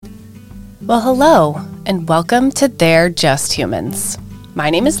Well, hello, and welcome to They're Just Humans.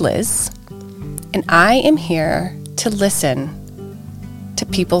 My name is Liz, and I am here to listen to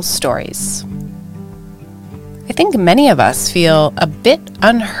people's stories. I think many of us feel a bit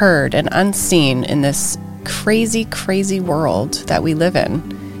unheard and unseen in this crazy, crazy world that we live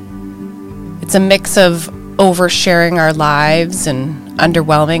in. It's a mix of oversharing our lives and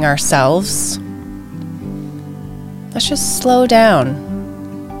underwhelming ourselves. Let's just slow down.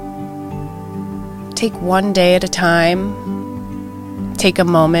 Take one day at a time. Take a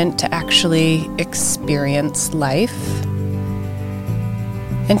moment to actually experience life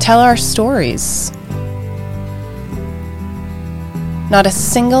and tell our stories. Not a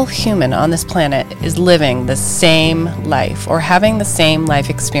single human on this planet is living the same life or having the same life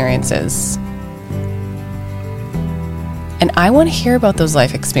experiences. And I want to hear about those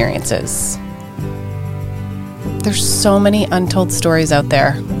life experiences. There's so many untold stories out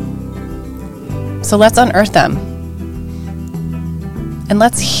there. So let's unearth them. And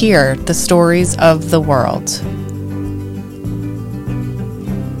let's hear the stories of the world.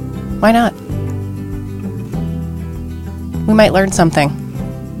 Why not? We might learn something.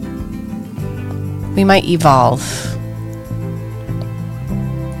 We might evolve.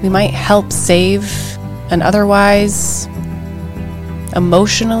 We might help save an otherwise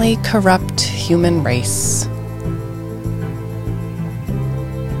emotionally corrupt human race.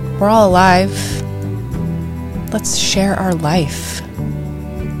 We're all alive. Let's share our life.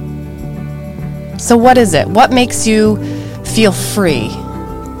 So what is it? What makes you feel free?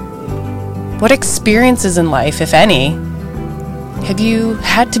 What experiences in life, if any, have you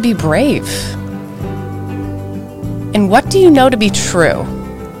had to be brave? And what do you know to be true?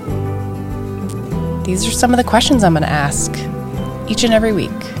 These are some of the questions I'm going to ask each and every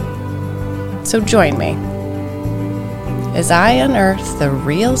week. So join me as I unearth the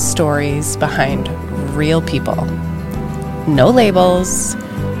real stories behind real people. No labels,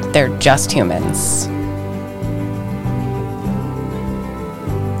 they're just humans.